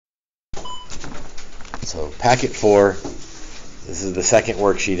So packet 4, this is the second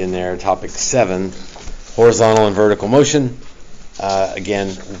worksheet in there, topic 7, horizontal and vertical motion.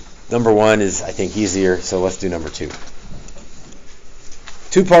 Again, number 1 is, I think, easier, so let's do number 2.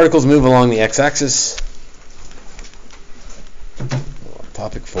 Two particles move along the x-axis.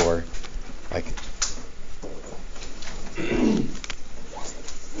 Topic 4, like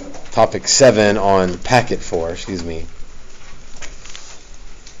topic 7 on packet 4, excuse me.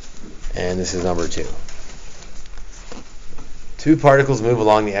 And this is number 2. Two particles move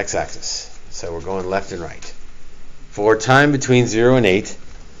along the x-axis. So we're going left and right. For time between 0 and 8,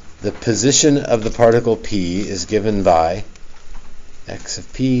 the position of the particle P is given by x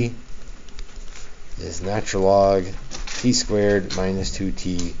of P is natural log T squared minus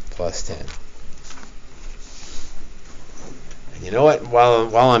 2T plus 10. And you know what?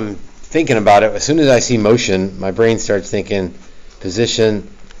 While I'm thinking about it, as soon as I see motion, my brain starts thinking position,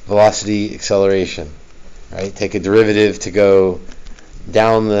 velocity, acceleration. Right? Take a derivative to go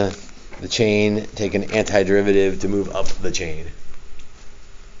down the chain, take an antiderivative to move up the chain.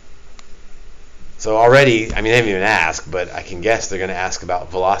 So already, I mean, they haven't even asked, but I can guess they're going to ask about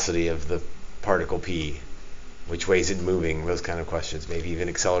velocity of the particle P, which way is it moving, those kind of questions, maybe even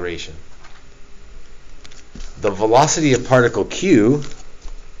acceleration. The velocity of particle Q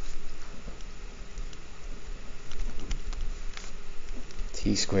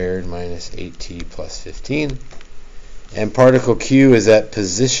T squared minus 8T plus 15. And particle Q is at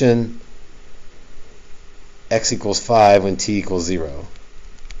position x equals 5 when t equals 0.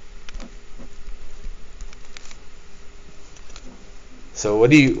 So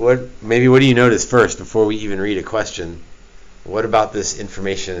what do you notice first before we even read a question? What about this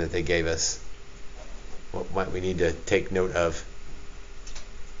information that they gave us? What might we need to take note of?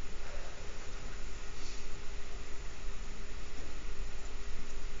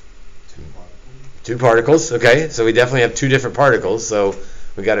 Two particles, okay, so we definitely have two different particles, so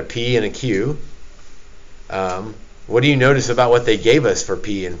we got a P and a Q. What do you notice about what they gave us for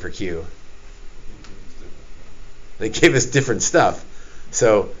P and for Q? They gave us different stuff.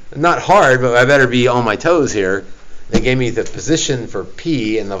 So, not hard, but I better be on my toes here. They gave me the position for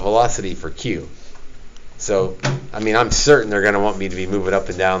P and the velocity for Q. So, I mean, I'm certain they're going to want me to be moving up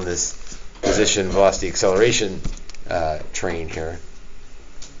and down this position, velocity, acceleration train here.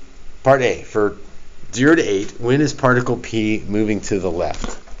 Part A, for 0 to 8, when is particle P moving to the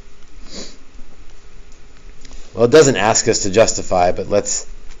left? Well, it doesn't ask us to justify, but let's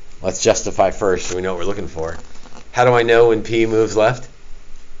justify first so we know what we're looking for. How do I know when P moves left?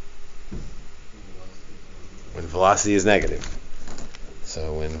 When velocity is negative.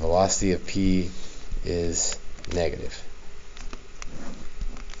 So when velocity of P is negative.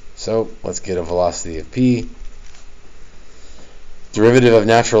 So let's get a velocity of P. Derivative of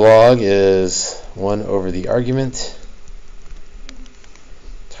natural log is 1 over the argument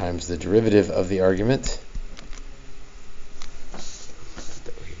times the derivative of the argument.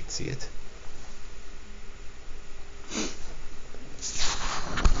 That way you can see it.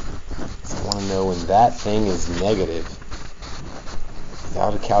 So I want to know when that thing is negative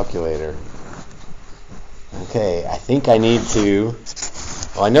without a calculator. Okay, I think I need to,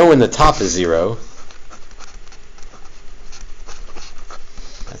 well, I know when the top is 0.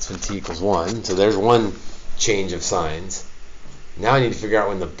 That's when t equals 1. So there's one change of signs. Now I need to figure out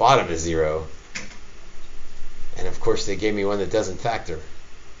when the bottom is 0. And of course they gave me one that doesn't factor.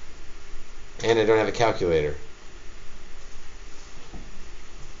 And I don't have a calculator.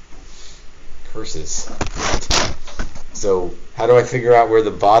 Curses. So how do I figure out where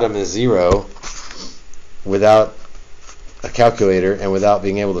the bottom is 0 without a calculator and without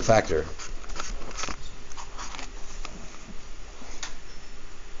being able to factor?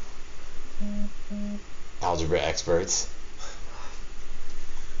 Algebra experts.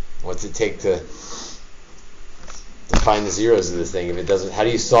 What's it take to find the zeros of this thing if it doesn't? How do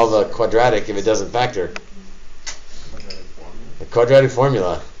you solve a quadratic if it doesn't factor? A quadratic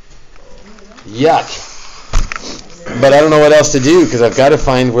formula. Yuck. But I don't know what else to do because I've got to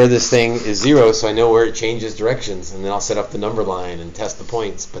find where this thing is 0 so I know where it changes directions, and then I'll set up the number line and test the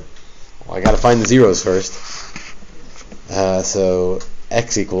points. But I got to find the zeros first. So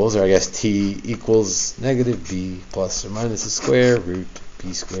x equals, or I guess t equals negative b plus or minus the square root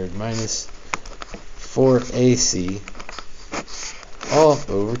b squared minus 4ac all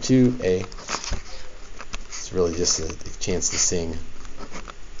over 2a. It's really just a chance to sing.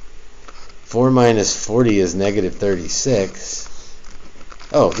 4 minus 40 is negative 36.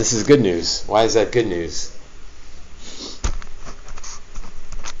 Oh, this is good news. Why is that good news?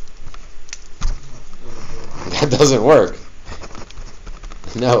 That doesn't work.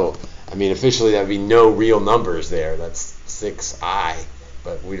 No, I mean, officially that would be no real numbers there. That's 6i,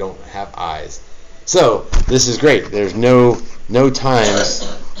 but we don't have i's. So this is great. There's no times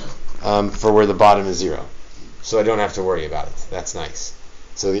for where the bottom is 0. So I don't have to worry about it. That's nice.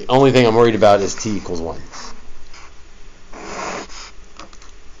 So the only thing I'm worried about is t equals 1.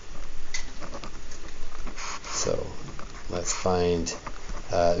 So let's find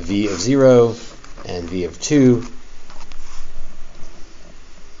v of 0 and v of 2.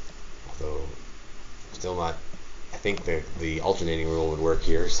 Although still not, I think the alternating rule would work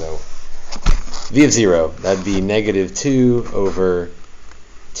here. So v of 0, that'd be negative 2 over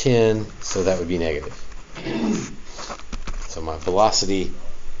 10, so that would be negative. So my velocity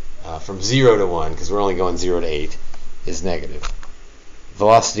from 0 to 1, because we're only going 0 to 8, is negative.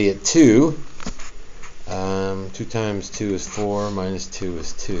 Velocity at 2, 2 times 2 is 4, minus 2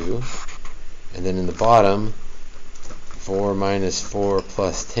 is 2. And then in the bottom, 4 minus 4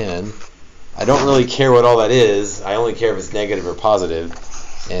 plus 10. I don't really care what all that is. I only care if it's negative or positive.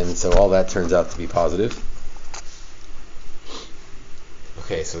 And so all that turns out to be positive.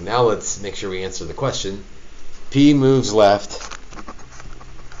 Okay, so now let's make sure we answer the question. P moves left.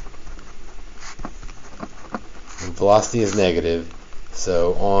 And velocity is negative.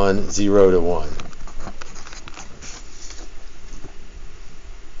 So on 0 to 1.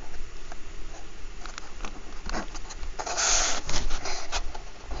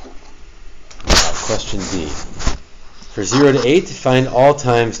 Question B. For 0 to 8, find all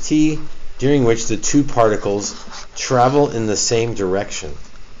times t during which the two particles travel in the same direction.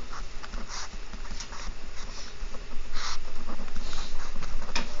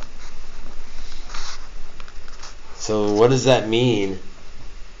 So what does that mean?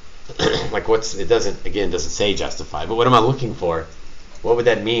 Like it doesn't say justify, but what am I looking for? What would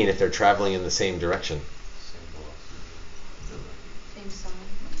that mean if they're traveling in the same direction? Same sign.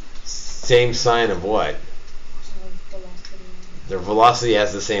 Same sign of what? Velocity. Their velocity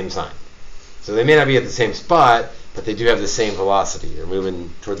has the same sign. So they may not be at the same spot, but they do have the same velocity. They're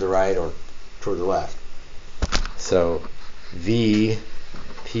moving toward the right or toward the left. So V,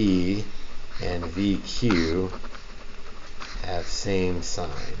 P, and VQ have same sign.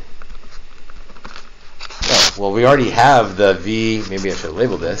 Oh, well, we already have the V. Maybe I should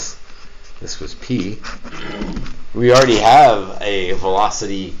label this. This was P. We already have a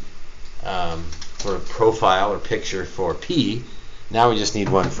velocity sort of profile or picture for P. Now we just need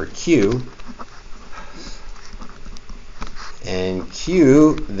one for Q. And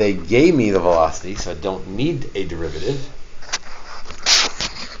Q, they gave me the velocity, so I don't need a derivative.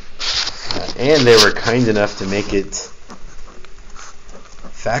 And they were kind enough to make it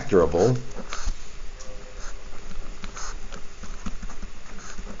factorable.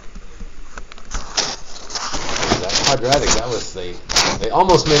 That quadratic, they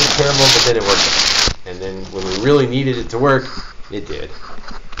almost made it terrible, but then it worked. And then when we really needed it to work, it did.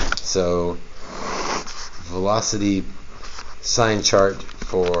 So velocity sign chart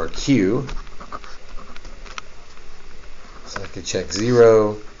for Q. So I could check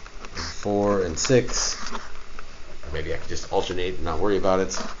 0, and 4, and 6. Or maybe I could just alternate and not worry about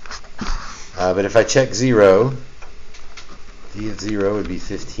it. But if I check 0, V of 0 would be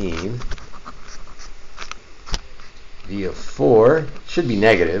 15. V of 4 should be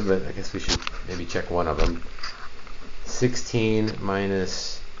negative, but I guess we should maybe check one of them. 16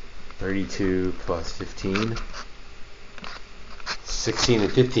 minus 32 plus 15. 16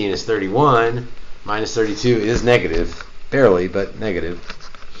 and 15 is 31. Minus 32 is negative. Barely, but negative.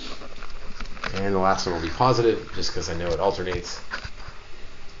 And the last one will be positive, just because I know it alternates.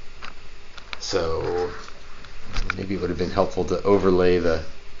 So maybe it would have been helpful to overlay the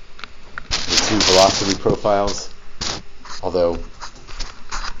two velocity profiles. Although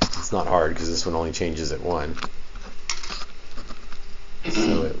it's not hard because this one only changes at 1.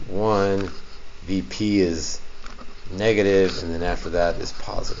 So at 1, VP is negative, and then after that is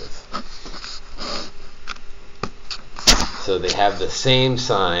positive. So they have the same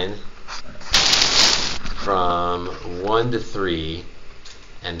sign from 1 to 3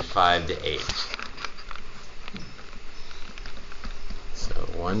 and 5 to 8. So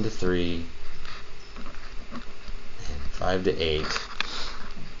 1 to 3 and 5 to 8,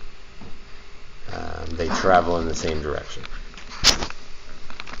 they travel in the same direction.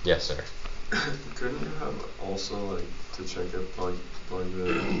 Yes, sir. Couldn't you have also like to check it plug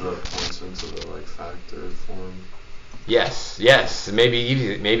the points into the like factor form? Yes, maybe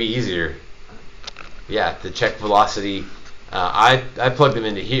easier. Yeah, to check velocity. I plugged them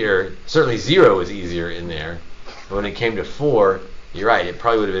into here. Certainly 0 is easier in there. But when it came to 4, you're right. It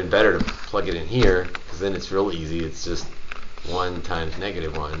probably would have been better to plug it in here because then it's real easy. It's just 1 times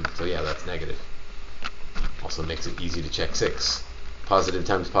negative 1, so yeah, that's negative. Also makes it easy to check 6. Positive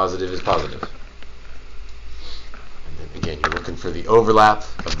times positive is positive. And then again, you're looking for the overlap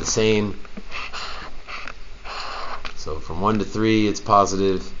of the same. So from 1 to 3, it's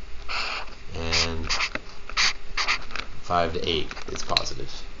positive, and 5 to 8 is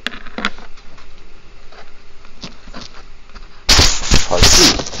positive. Part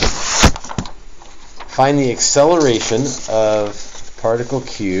C. Find the acceleration of particle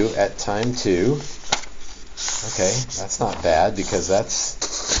Q at time 2. Okay, that's not bad because that's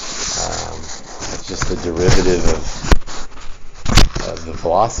just the derivative of the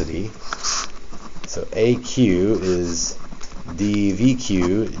velocity. So AQ is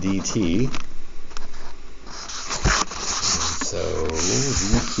dVQ dt. And so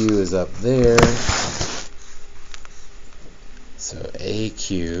VQ is up there. So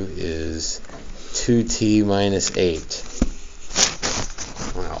AQ is 2t minus 8.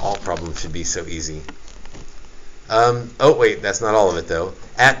 Well, all problems should be so easy. Oh wait, that's not all of it though.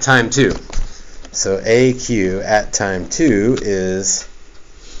 At time 2. So AQ at time 2 is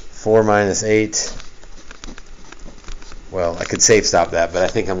 4 minus 8. Well, I could safe stop that, but I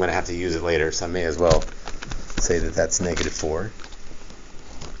think I'm going to have to use it later, so I may as well say that that's negative 4.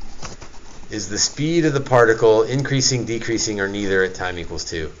 Is the speed of the particle increasing, decreasing, or neither at time equals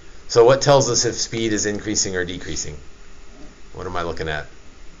 2? So what tells us if speed is increasing or decreasing? What am I looking at?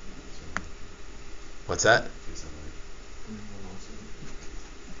 What's that?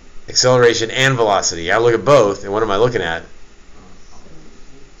 Acceleration and velocity. I look at both, and what am I looking at?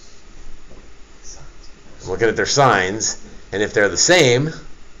 I'm looking at their signs, and if they're the same,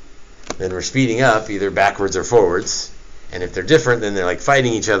 then we're speeding up either backwards or forwards. And if they're different, then they're like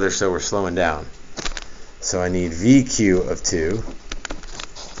fighting each other, so we're slowing down. So I need VQ of 2,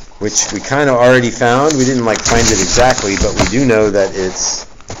 which we kind of already found. We didn't find it exactly, but we do know that it's,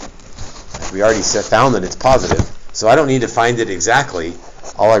 we already found that it's positive. So I don't need to find it exactly.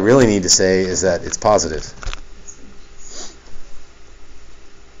 All I really need to say is that it's positive.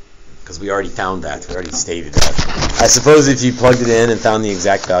 Because we already found that. We already stated that. I suppose if you plugged it in and found the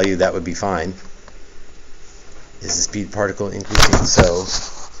exact value, that would be fine. Is the speed particle increasing? So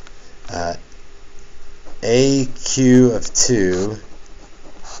AQ of 2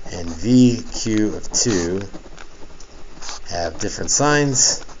 and VQ of 2 have different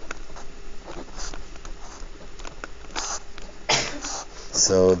signs.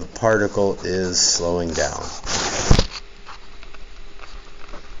 So the particle is slowing down.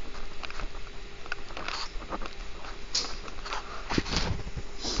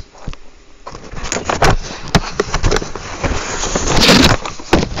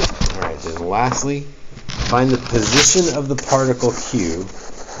 Lastly, find the position of the particle Q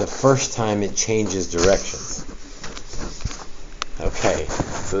the first time it changes directions. Okay,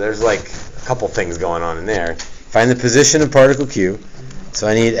 so there's a couple things going on in there. Find the position of particle Q. So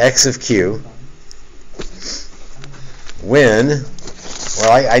I need x of Q. When,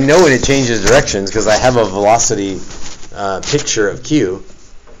 well, I know when it changes directions because I have a velocity picture of Q.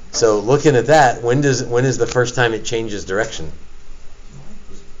 So looking at that, when is the first time it changes direction?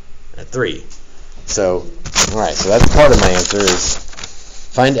 At 3. So, alright, so that's part of my answer is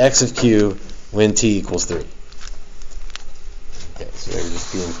find x of Q when t equals 3. Okay, so they're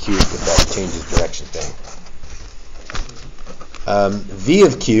just being cute with that changes direction thing. V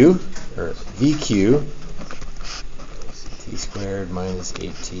of Q, or VQ, t squared minus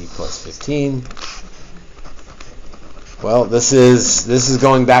 8t plus 15. Well, this is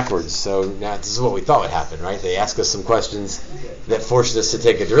going backwards. So now this is what we thought would happen, right? They ask us some questions that forced us to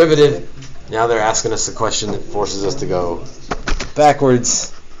take a derivative. Now they're asking us a question that forces us to go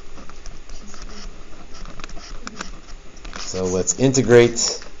backwards. So let's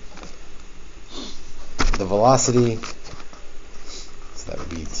integrate the velocity. So that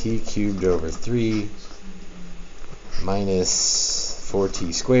would be t cubed over 3 minus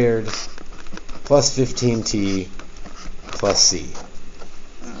 4t squared plus 15t plus c.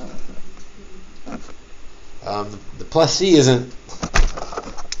 The plus c isn't,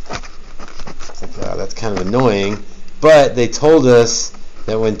 that's kind of annoying, but they told us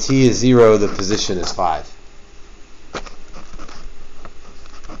that when t is 0, the position is 5.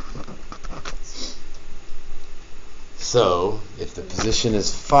 So, if the position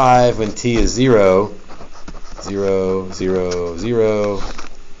is 5 when t is 0, 0, 0, 0,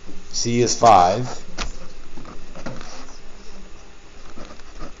 c is 5.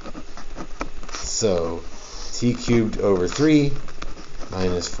 So, t cubed over 3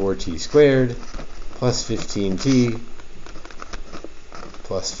 minus 4t squared plus 15t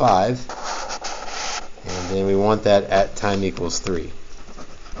plus 5. And and we want that at time equals 3.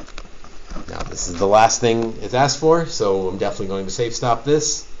 Now this is the last thing it's asked for, so I'm definitely going to safe stop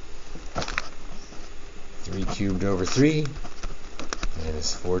this. 3 cubed over 3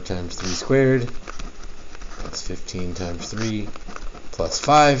 minus 4 times 3 squared plus 15 times 3 plus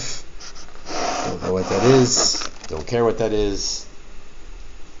 5. Don't know what that is. Don't care what that is.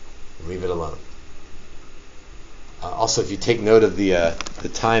 Leave it alone. Also, if you take note of the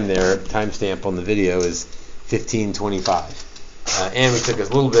time there, timestamp on the video is 15:25. And we took a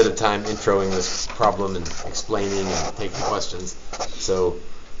little bit of time introing this problem and explaining and taking questions. So,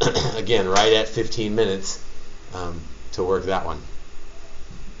 again, right at 15 minutes to work that one.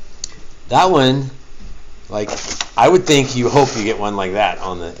 That one, like, I would think you hope you get one like that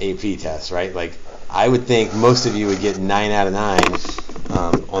on the AP test, right? Like, I would think most of you would get 9 out of 9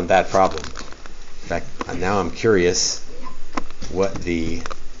 on that problem. In fact, now I'm curious what the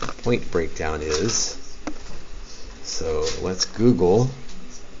point breakdown is. So let's Google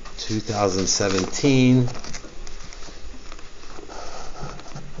 2017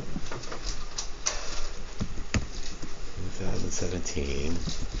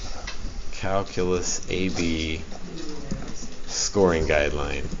 Calculus AB scoring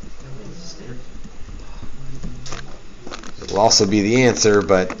guideline. It will also be the answer,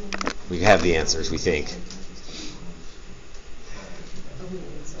 but we have the answers, we think.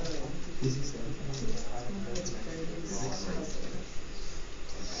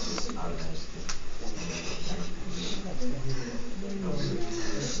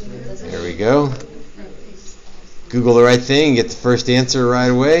 There we go. Google the right thing, get the first answer right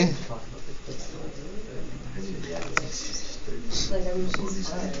away.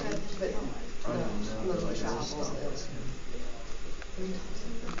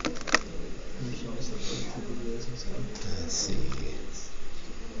 Let's see.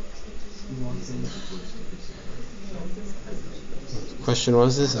 What question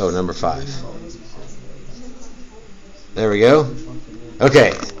was this? Oh, number 5. There we go.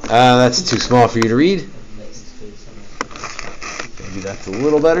 Okay, that's too small for you to read. Maybe that's a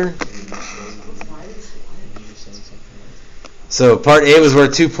little better. So part A was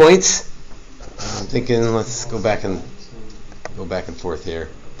worth 2 points. I'm thinking let's go back and forth here.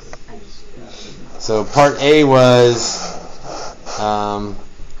 So part A was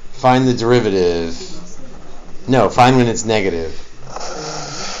find the derivative. No, find when it's negative.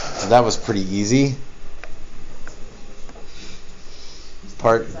 So that was pretty easy.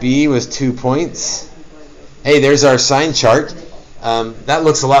 Part B was 2 points. Hey, there's our sign chart. That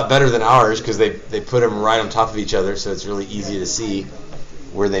looks a lot better than ours because they put them right on top of each other, so it's really easy to see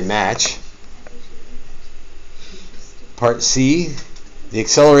where they match. Part C, the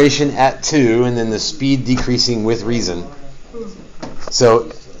acceleration at 2 and then the speed decreasing with reason.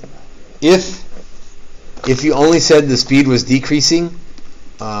 So if you only said the speed was decreasing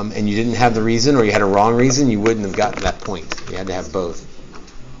and you didn't have the reason or you had a wrong reason, you wouldn't have gotten that point. You had to have both.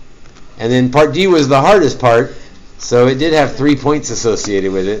 And then part D was the hardest part, so it did have 3 points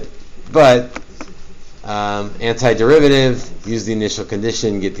associated with it, but antiderivative, use the initial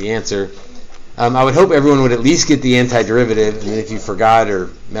condition, get the answer. I would hope everyone would at least get the antiderivative, and if you forgot or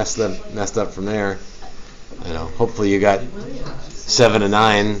messed up from there, hopefully you got 7 to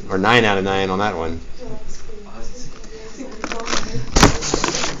 9 or 9 out of 9 on that one.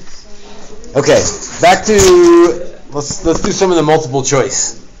 Okay, back to let's do some of the multiple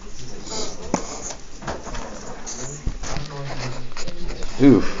choice.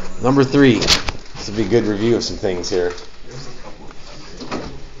 Ooh, number 3. This will be a good review of some things here.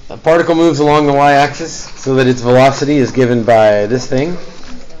 A particle moves along the y-axis so that its velocity is given by this thing.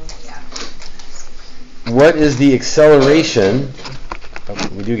 What is the acceleration? Oh,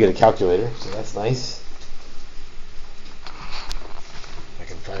 we do get a calculator, so that's nice. If I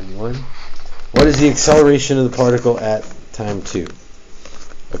can find one. What is the acceleration of the particle at time 2?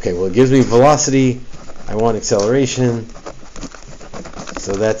 Okay, well it gives me velocity. I want acceleration.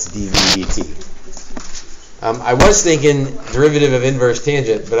 So that's dv dt. I was thinking derivative of inverse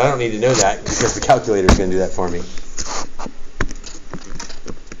tangent, but I don't need to know that because the calculator is going to do that for me.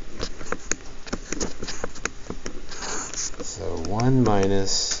 So 1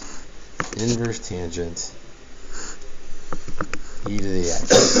 minus inverse tangent e to the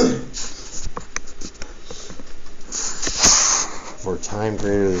x for time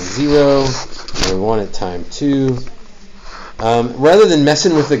greater than 0, and we want it time 2. Rather than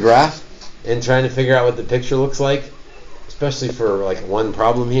messing with the graph and trying to figure out what the picture looks like, especially for like one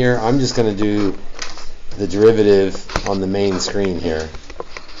problem here, I'm just going to do the derivative on the main screen here.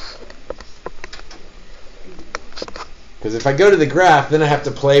 Because if I go to the graph, then I have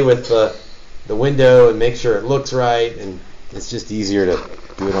to play with the the window and make sure it looks right, and it's just easier to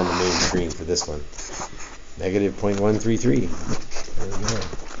do it on the main screen for this one. Negative 0.133. There we go.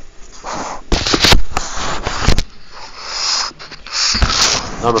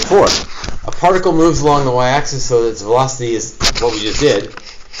 Number 4. A particle moves along the y-axis so that its velocity is what we just did.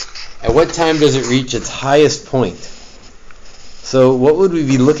 At what time does it reach its highest point? So what would we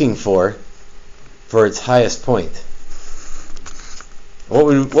be looking for its highest point? What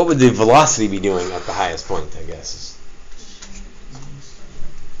would the velocity be doing at the highest point, I guess?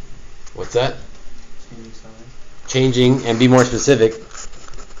 What's that? Changing, and be more specific.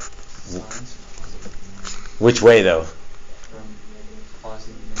 Which way, though?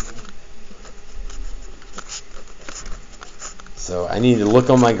 So I need to look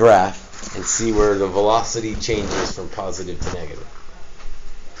on my graph and see where the velocity changes from positive to negative.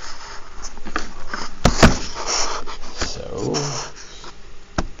 So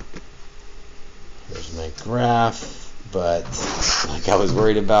here's my graph, but like I was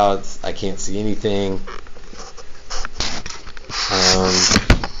worried about, I can't see anything.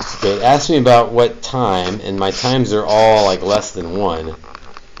 Okay, it asked me about what time, and my times are all like less than 1,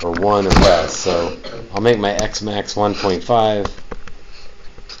 or 1 or less, so I'll make my x max 1.5,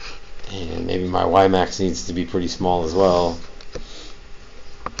 and maybe my y max needs to be pretty small as well.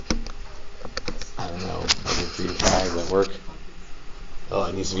 I don't know, maybe 3 to 5, does that work? Oh,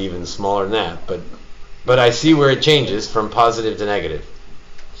 it needs to be even smaller than that, but I see where it changes from positive to negative.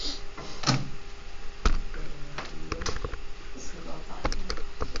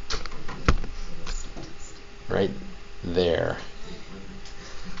 Right there.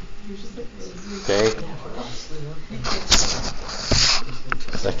 Okay.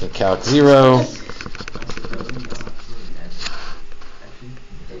 Second calc 0.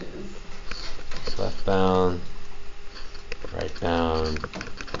 Left bound. Right bound.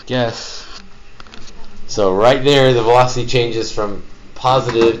 Guess. So right there, the velocity changes from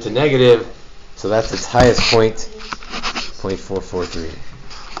positive to negative. So that's its highest point, 0.443.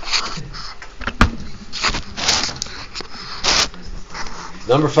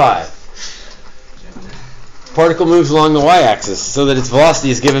 Number 5. Particle moves along the y-axis so that its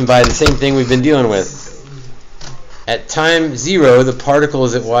velocity is given by the same thing we've been dealing with. At time 0, the particle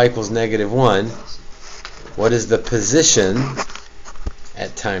is at y equals negative 1. What is the position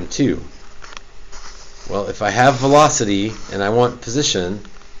at time 2? Well, if I have velocity and I want position,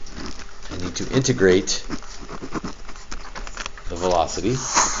 I need to integrate the velocity.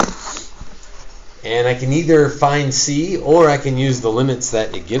 And I can either find c, or I can use the limits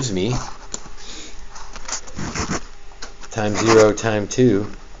that it gives me. Time 0, time 2.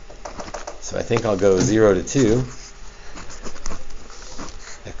 So I think I'll go 0 to 2.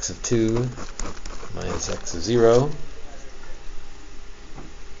 X of 2 minus x of 0.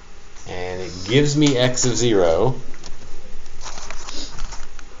 And it gives me x of 0.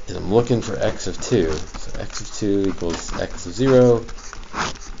 And I'm looking for x of 2. So x of 2 equals x of 0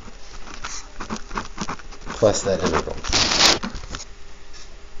 plus that integral.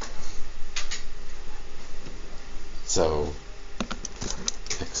 So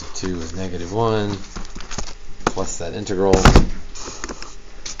x of 2 is negative 1 plus that integral.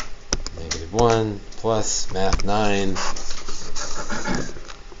 Negative 1 plus math 9.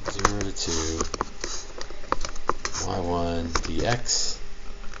 0 to 2 y1 dx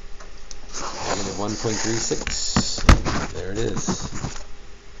negative 1.36. There it is.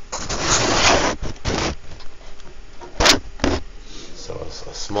 So a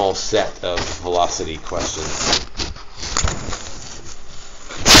small set of velocity questions.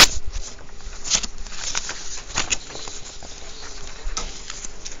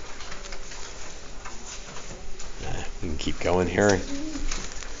 We can keep going here.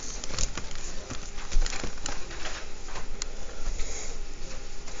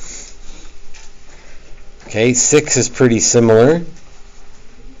 Okay, 6 is pretty similar.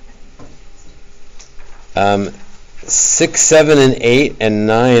 6, 7, and 8 and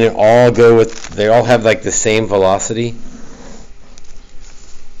 9 all go with, they all have like the same velocity.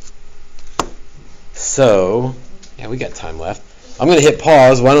 So, yeah, we got time left. I'm going to hit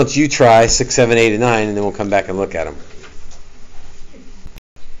pause. Why don't you try 6, 7, 8, and 9, and then we'll come back and look at them.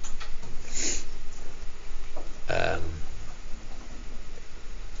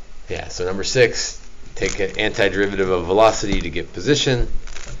 Yeah, so number 6, take an antiderivative of velocity to get position.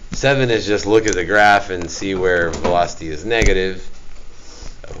 7 is just look at the graph and see where velocity is negative.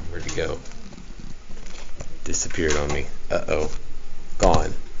 Oh, where'd it go? Disappeared on me. Uh-oh.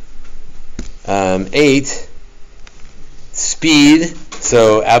 Gone. 8, speed,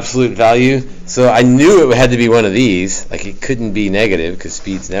 so absolute value. So I knew it had to be one of these. Like it couldn't be negative because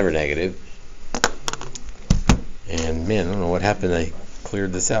speed's never negative. man, I don't know what happened. I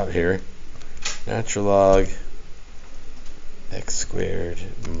cleared this out here. Natural log x squared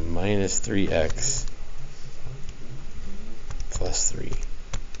minus 3x plus 3.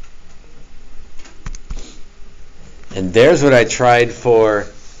 And there's what I tried for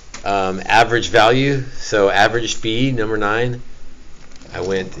average value. So average speed, number 9. I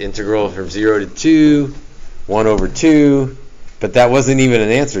went integral from 0 to 2, 1 over 2, but that wasn't even an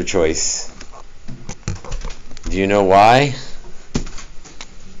answer choice. Do you know why?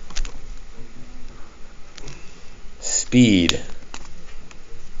 Speed.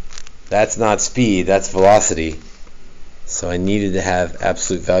 That's not speed, that's velocity. So I needed to have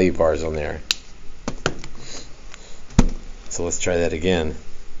absolute value bars on there. So let's try that again.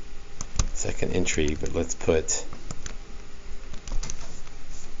 Second entry, but let's put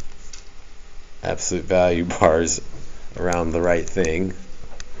absolute value bars around the right thing.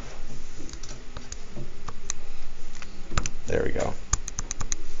 There we go.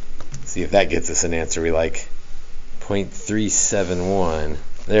 See if that gets us an answer we like. 0.371.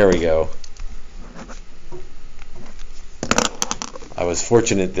 There we go. I was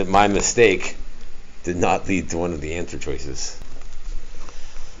fortunate that my mistake did not lead to one of the answer choices.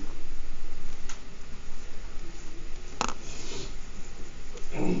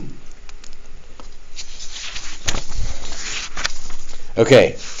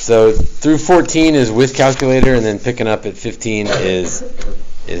 Okay, so through 14 is with calculator, and then picking up at 15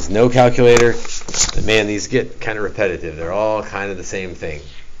 is no calculator. But man, these get kind of repetitive. They're all kind of the same thing.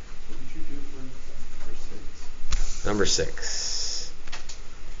 What did you do for Number 6.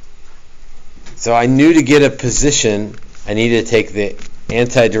 So I knew to get a position, I needed to take the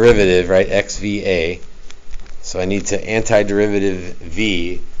antiderivative, right, xva. So I need to antiderivative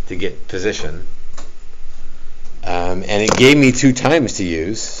v to get position. And it gave me 2 times to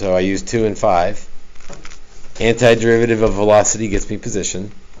use, so I used 2 and 5. Antiderivative of velocity gets me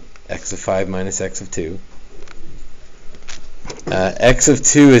position, x of 5 minus x of 2. X of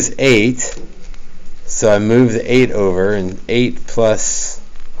 2 is 8, so I move the 8 over, and 8 plus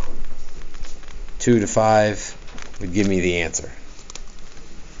 2 to 5 would give me the answer.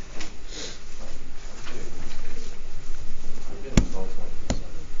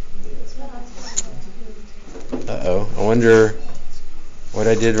 Uh-oh, I wonder what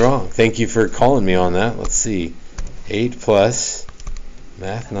I did wrong. Thank you for calling me on that. Let's see. 8 plus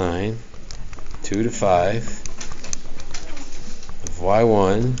math 9, 2 to 5 of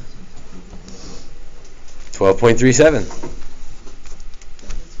y1, 12.37.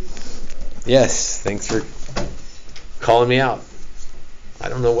 Yes, thanks for calling me out. I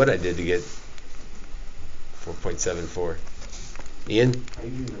don't know what I did to get 4.74. Ian? I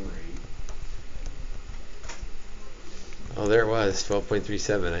use number 8. Oh, there it was,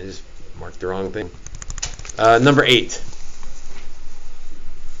 12.37. I just marked the wrong thing. Number 8.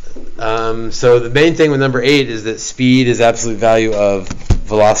 So the main thing with number 8 is that speed is absolute value of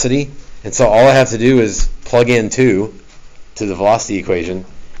velocity. And so all I have to do is plug in 2 to the velocity equation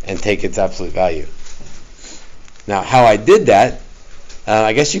and take its absolute value. Now, how I did that,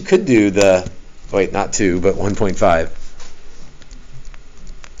 I guess you could do the, wait, not 2, but 1.5.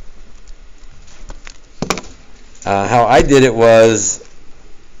 How I did it was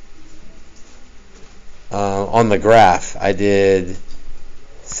on the graph. I did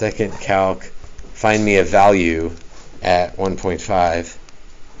second calc, find me a value at 1.5,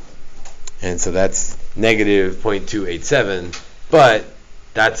 and so that's negative 0.287, but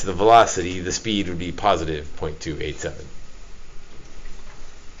that's the velocity. The speed would be positive 0.287.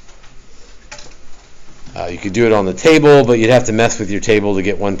 You could do it on the table, but you'd have to mess with your table to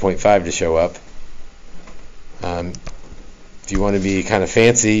get 1.5 to show up. If you want to be kind of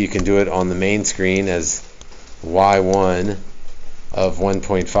fancy, you can do it on the main screen as y1 of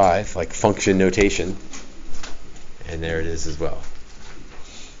 1.5, like function notation. And there it is as well.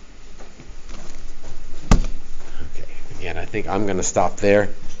 Okay, again, I think I'm going to stop there.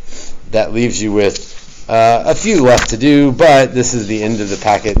 That leaves you with a few left to do, but this is the end of the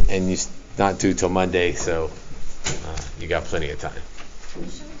packet, and you not due till Monday, so you got plenty of time.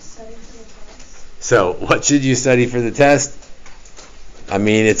 So, what should you study for the test? I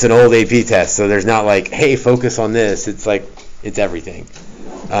mean, it's an old AP test, so there's not like, hey, focus on this. It's like, it's everything.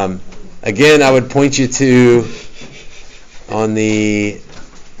 Again, I would point you to,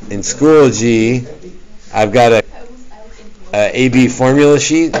 in Schoology, I've got a AB formula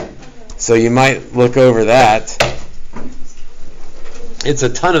sheet, so you might look over that. It's a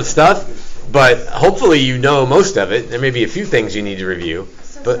ton of stuff, but hopefully you know most of it. There may be a few things you need to review,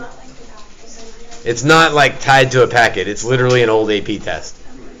 but it's not like tied to a packet. It's literally an old AP test.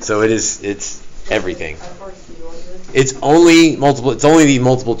 So it's everything. It's only multiple. It's only the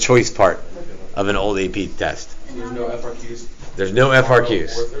multiple choice part of an old AP test. There's no FRQs. There's no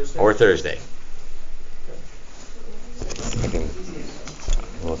FRQs Or Thursday? I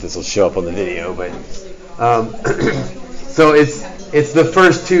don't know if this will show up on the video, but so it's the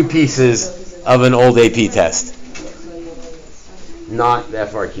first two pieces of an old AP test, not the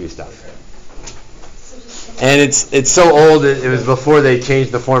FRQ stuff. And it's so old. It was before they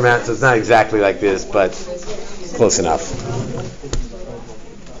changed the format, so it's not exactly like this, but close enough.